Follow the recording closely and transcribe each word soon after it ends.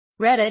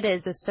Reddit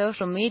is a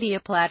social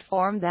media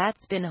platform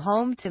that's been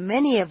home to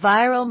many a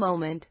viral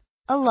moment,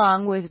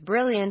 along with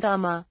brilliant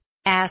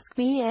Ask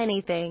Me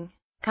Anything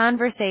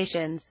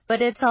conversations,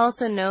 but it's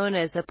also known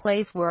as a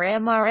place where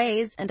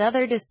MRAs and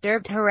other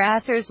disturbed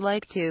harassers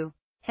like to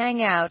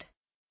hang out.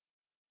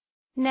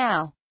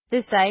 Now,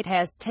 the site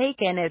has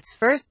taken its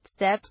first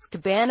steps to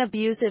ban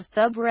abusive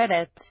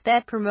subreddits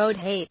that promote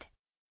hate.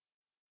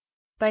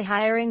 By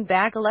hiring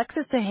back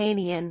Alexis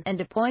Ohanian and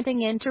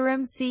appointing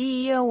interim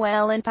CEO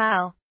Ellen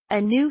Pao, a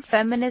new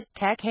feminist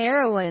tech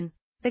heroine,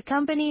 the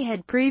company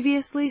had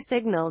previously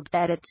signaled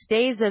that its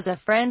days as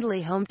a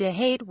friendly home to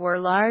hate were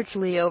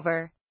largely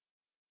over.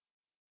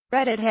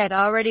 Reddit had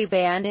already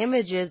banned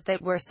images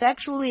that were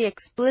sexually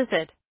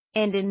explicit,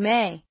 and in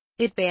May,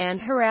 it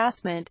banned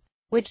harassment,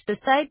 which the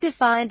site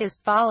defined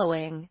as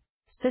following: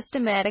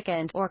 systematic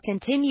and/or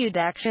continued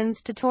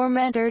actions to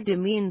torment or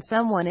demean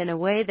someone in a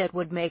way that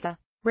would make a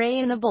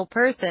reasonable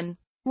person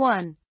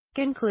 1.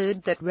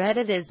 Conclude that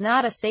Reddit is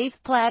not a safe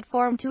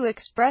platform to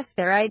express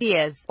their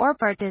ideas or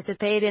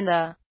participate in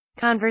the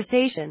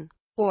conversation,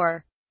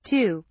 or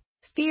 2.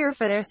 Fear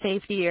for their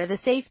safety or the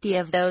safety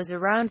of those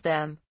around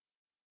them.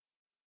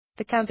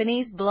 The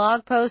company's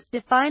blog post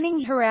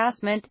defining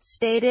harassment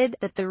stated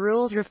that the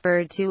rules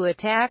referred to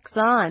attacks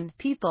on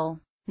people,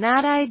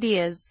 not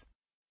ideas.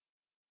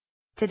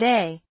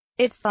 Today,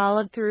 it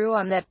followed through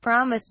on that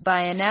promise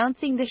by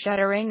announcing the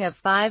shuttering of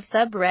 5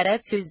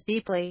 subreddits whose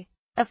deeply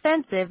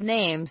offensive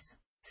names,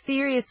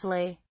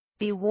 seriously,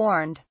 be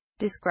warned,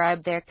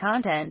 describe their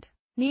content: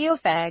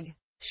 neofag,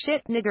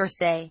 shit nigger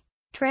say,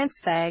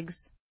 transfags,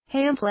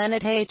 ham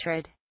planet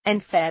hatred,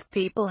 and fat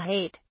people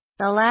hate,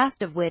 the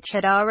last of which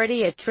had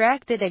already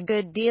attracted a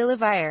good deal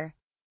of ire.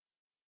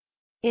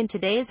 In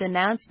today's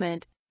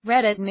announcement,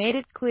 Reddit made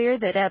it clear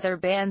that other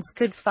bans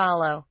could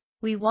follow.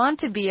 We want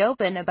to be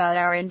open about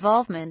our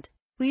involvement.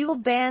 We will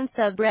ban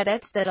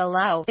subreddits that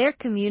allow their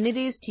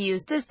communities to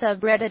use the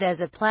subreddit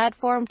as a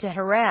platform to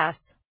harass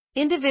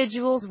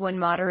individuals when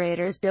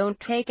moderators don't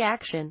take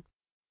action.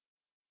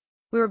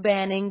 We're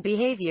banning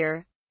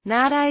behavior,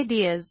 not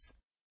ideas.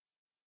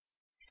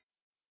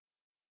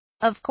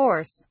 Of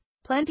course,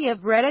 plenty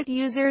of Reddit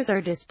users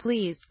are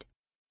displeased.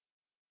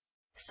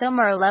 Some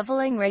are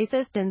leveling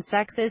racist and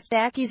sexist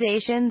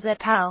accusations at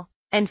Pao,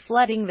 and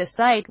flooding the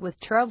site with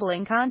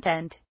troubling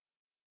content.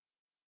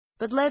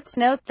 But let's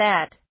note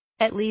that,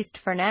 at least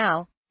for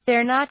now,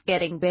 they're not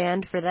getting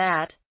banned for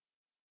that.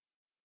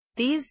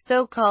 These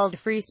so-called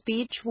free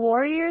speech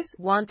warriors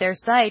want their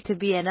site to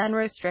be an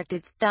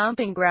unrestricted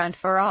stomping ground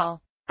for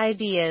all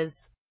ideas,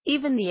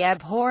 even the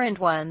abhorrent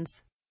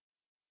ones.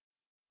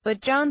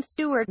 But John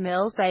Stuart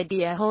Mill's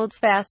idea holds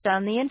fast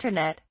on the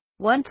internet.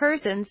 One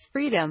person's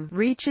freedom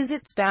reaches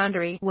its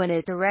boundary when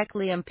it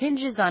directly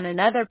impinges on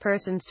another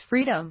person's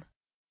freedom.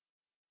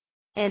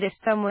 And if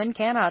someone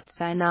cannot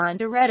sign on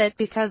to Reddit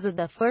because of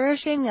the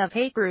flourishing of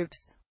hate groups,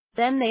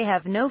 then they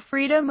have no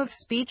freedom of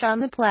speech on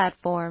the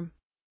platform.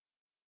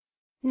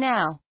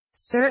 Now,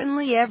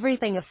 certainly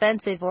everything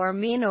offensive or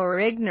mean or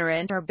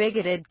ignorant or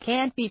bigoted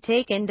can't be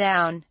taken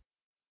down.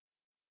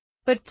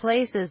 But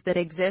places that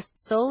exist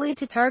solely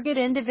to target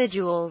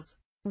individuals,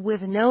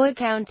 with no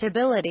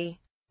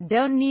accountability,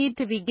 don't need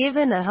to be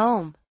given a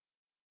home.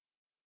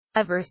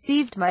 I've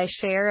received my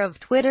share of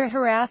Twitter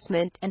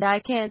harassment and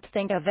I can't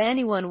think of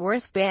anyone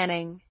worth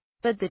banning,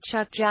 but the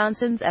Chuck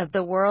Johnsons of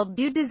the world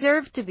do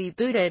deserve to be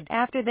booted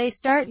after they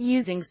start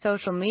using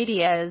social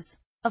media as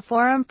a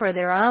forum for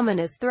their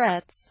ominous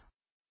threats.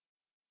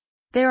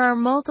 There are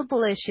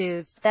multiple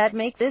issues that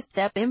make this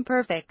step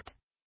imperfect.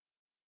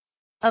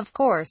 Of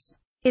course,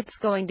 it's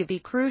going to be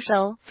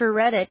crucial for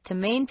Reddit to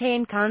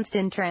maintain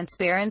constant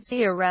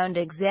transparency around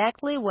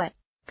exactly what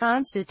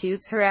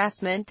constitutes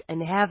harassment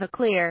and have a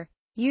clear,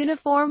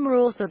 uniform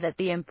rule so that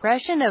the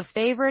impression of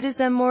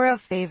favoritism or of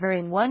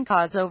favoring one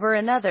cause over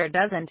another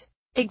doesn't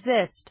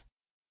exist.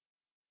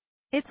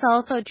 It's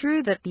also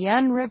true that the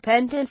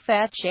unrepentant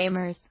fat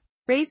shamers,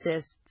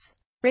 racists,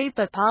 rape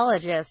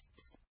apologists,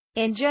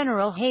 and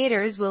general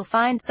haters will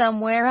find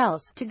somewhere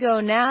else to go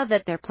now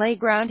that their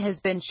playground has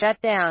been shut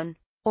down,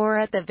 or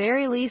at the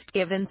very least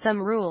given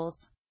some rules.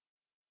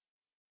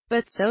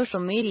 But social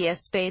media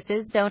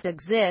spaces don't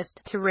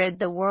exist to rid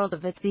the world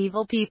of its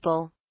evil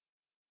people.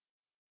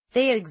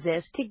 They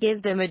exist to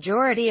give the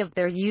majority of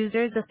their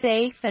users a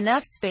safe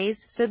enough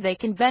space so they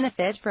can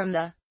benefit from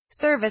the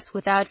service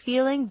without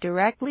feeling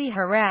directly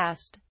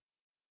harassed.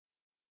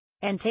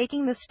 And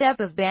taking the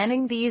step of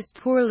banning these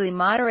poorly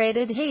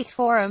moderated hate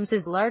forums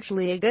is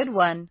largely a good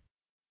one.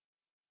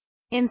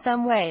 In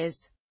some ways,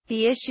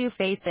 the issue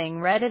facing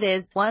Reddit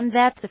is one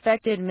that's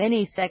affected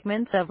many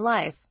segments of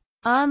life,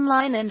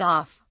 online and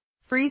off: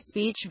 free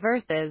speech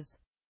versus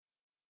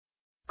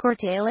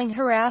curtailing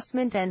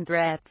harassment and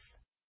threats.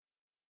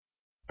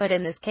 But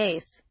in this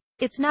case,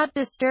 it's not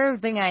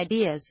disturbing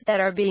ideas that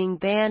are being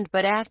banned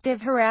but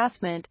active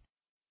harassment.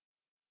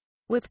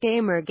 With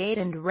Gamergate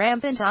and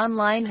rampant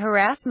online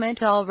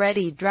harassment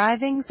already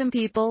driving some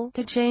people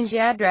to change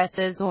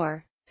addresses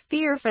or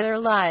fear for their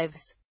lives,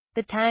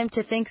 The time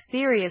to think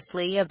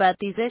seriously about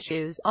these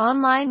issues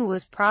online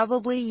was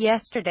probably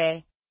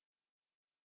yesterday.